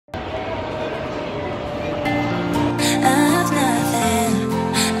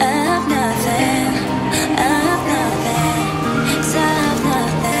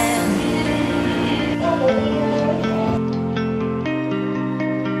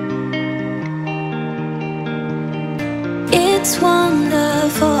It's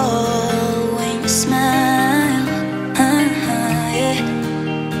wonderful when you smile. Yeah.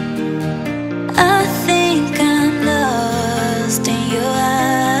 I think I'm lost in your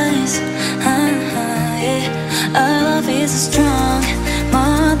eyes. Yeah. Our love is strong,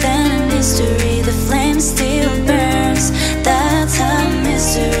 more than a mystery. The flame still burns, that's our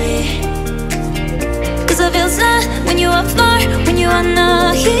mystery. 'Cause I feel sad when you are far, when you are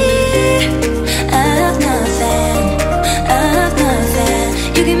not here. I have nothing, I have nothing.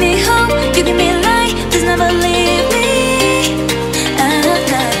 You give me hope, you give me light, just never leave me. I have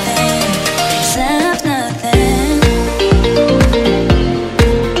nothing, 'cause I have nothing.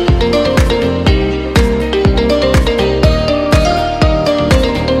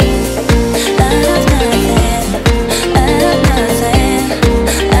 I have nothing, I have nothing.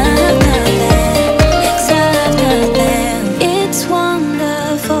 I have nothing, 'cause I have nothing. It's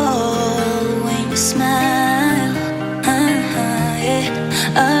wonderful when you smile. Yeah.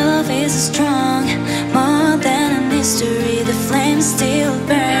 Our love is strong, more than a mystery. The flame still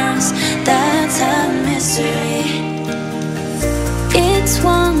burns, that's our mystery. It's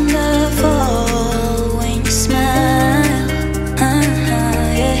wonderful when you smile.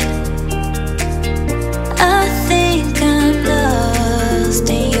 Yeah. I think I'm lost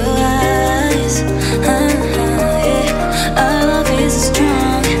in your eyes. Yeah. Our love is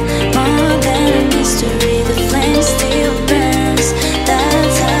strong, more than a mystery. The flame still burns,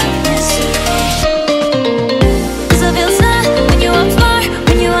 that's our mystery. 'Cause I feel sad when you are far,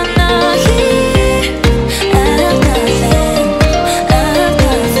 when you are not here. I have nothing, I have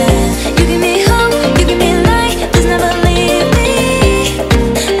nothing. You give me hope, you give me light, just never leave me.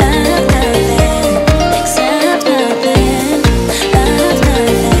 I have nothing, 'cause I have nothing. I have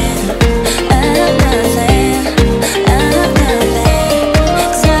nothing, I have nothing. I have nothing,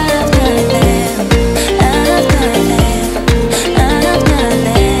 'cause I have nothing. I have nothing, I have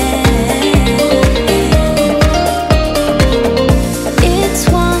nothing. It's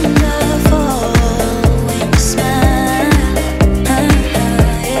wonderful when you smile.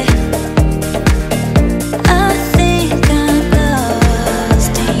 Yeah. I think I'm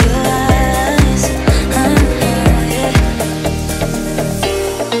lost in your eyes. Yeah.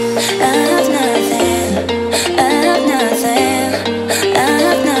 I have nothing, I have nothing. I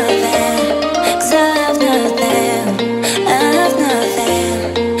have nothing, 'cause I have nothing. I have nothing,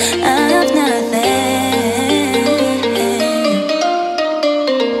 I have nothing.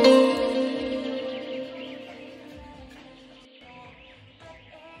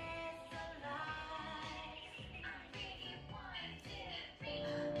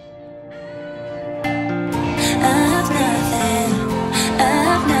 I have nothing, I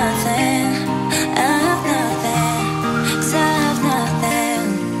have nothing. I have nothing, 'cause I have nothing.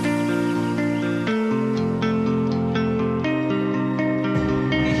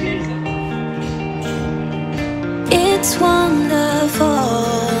 It's wonderful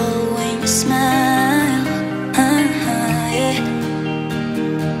when you smile. Yeah.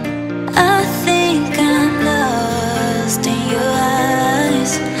 I think I'm lost in your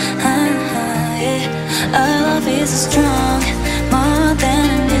eyes. Yeah. Our love is strong, more than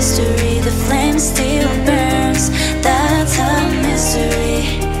a mystery. The flame still burns, that's our mystery.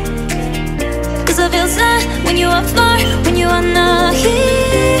 'Cause I feel sad when you are far, when you are not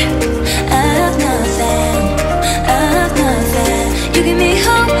here. I have nothing, I have nothing. You give me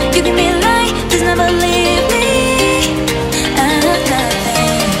hope, you give me light, just never leave me. I have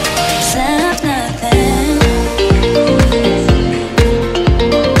nothing, 'cause I have nothing.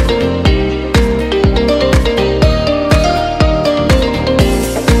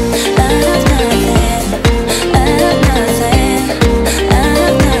 I have nothing, I have nothing. I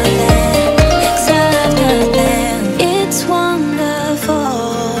have nothing, 'cause I have nothing. It's wonderful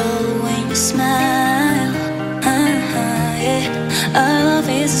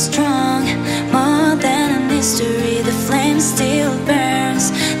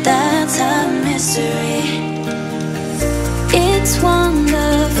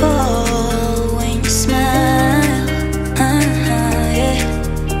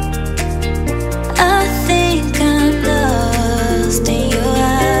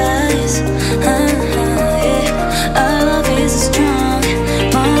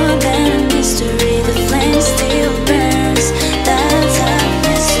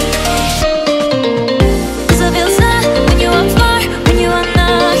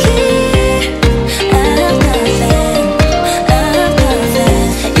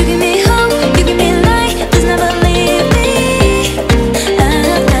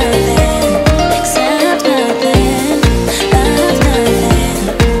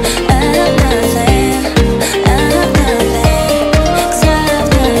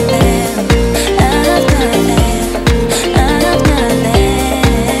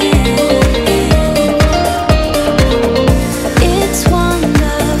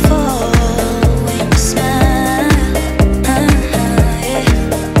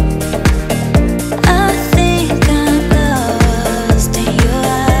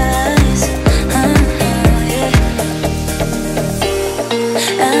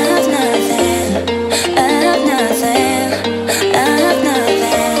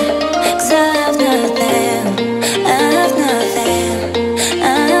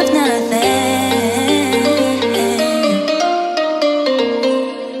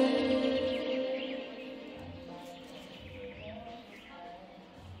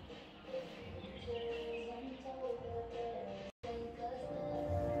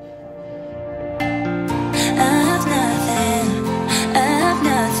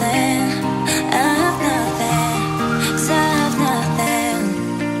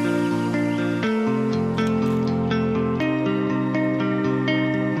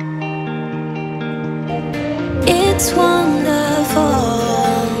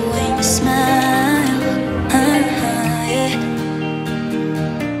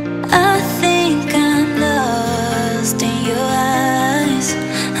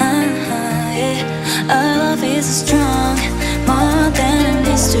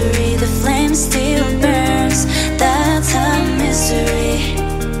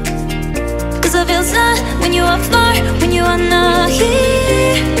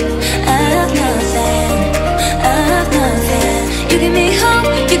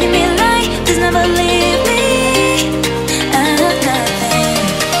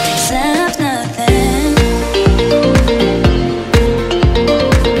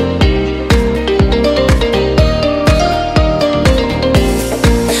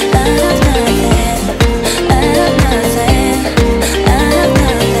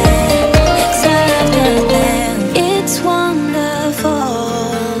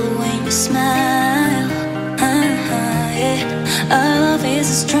is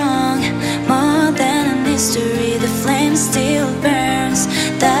as strong, more than a mystery. The flame still burns,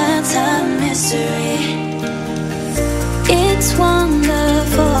 that's a mystery. It's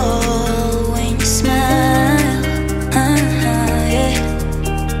wonderful when you smile, yeah.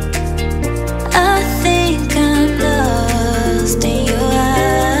 I think I'm lost in your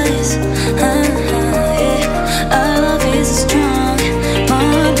eyes, yeah. Our love is as strong,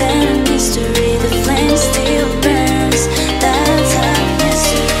 more than a mystery. The flame still burns, that's a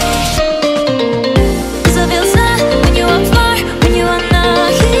mystery. 'Cause I feel sad when you are far, when you are not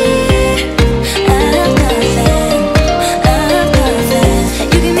here. I have nothing, I have nothing.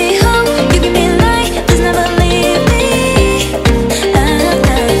 You give me hope, you give me light, please never leave me. I have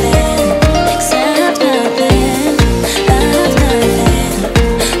nothing, except nothing. I have nothing,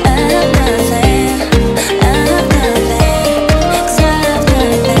 I have nothing. I have nothing, except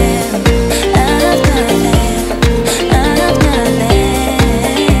nothing. I have nothing, I have nothing.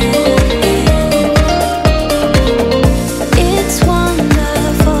 It's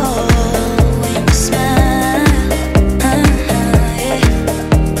wonderful when you smile, yeah.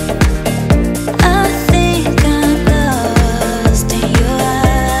 I think I'm lost in your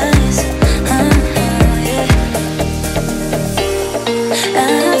eyes, yeah. I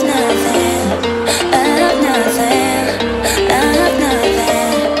have nothing, I have nothing. I have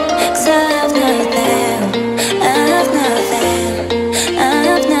nothing, 'cause I have nothing. I have nothing, I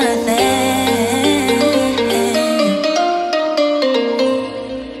have nothing.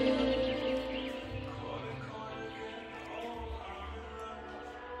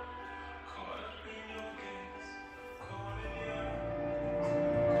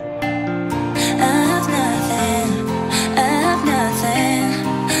 I have nothing, I have nothing.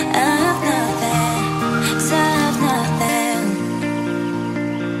 I have nothing, 'cause I have nothing.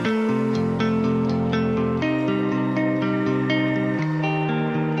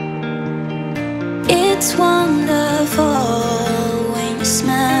 It's wonderful when you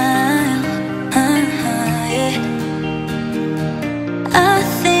smile, yeah. I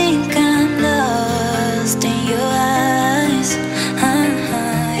think I'm lost in your eyes,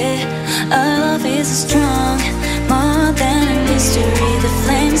 yeah. Our love is as strong, more than a mystery. The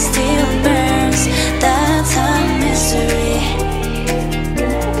flame still burns, that's a mystery.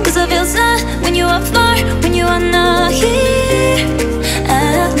 'Cause I feel sad when you are far, when you are not here. I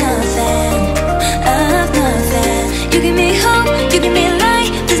have nothing, I have nothing. You give me hope, you give me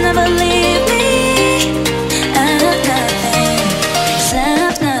light, please never leave me. I have nothing,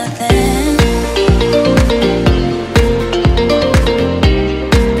 except nothing.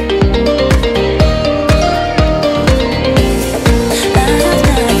 I have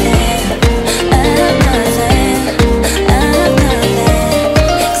nothing, I have nothing. I have nothing,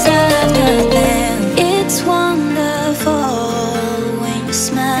 'cause I have nothing. It's wonderful when you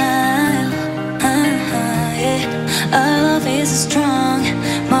smile, yeah. Our love is as strong,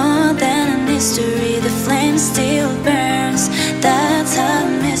 more than a mystery.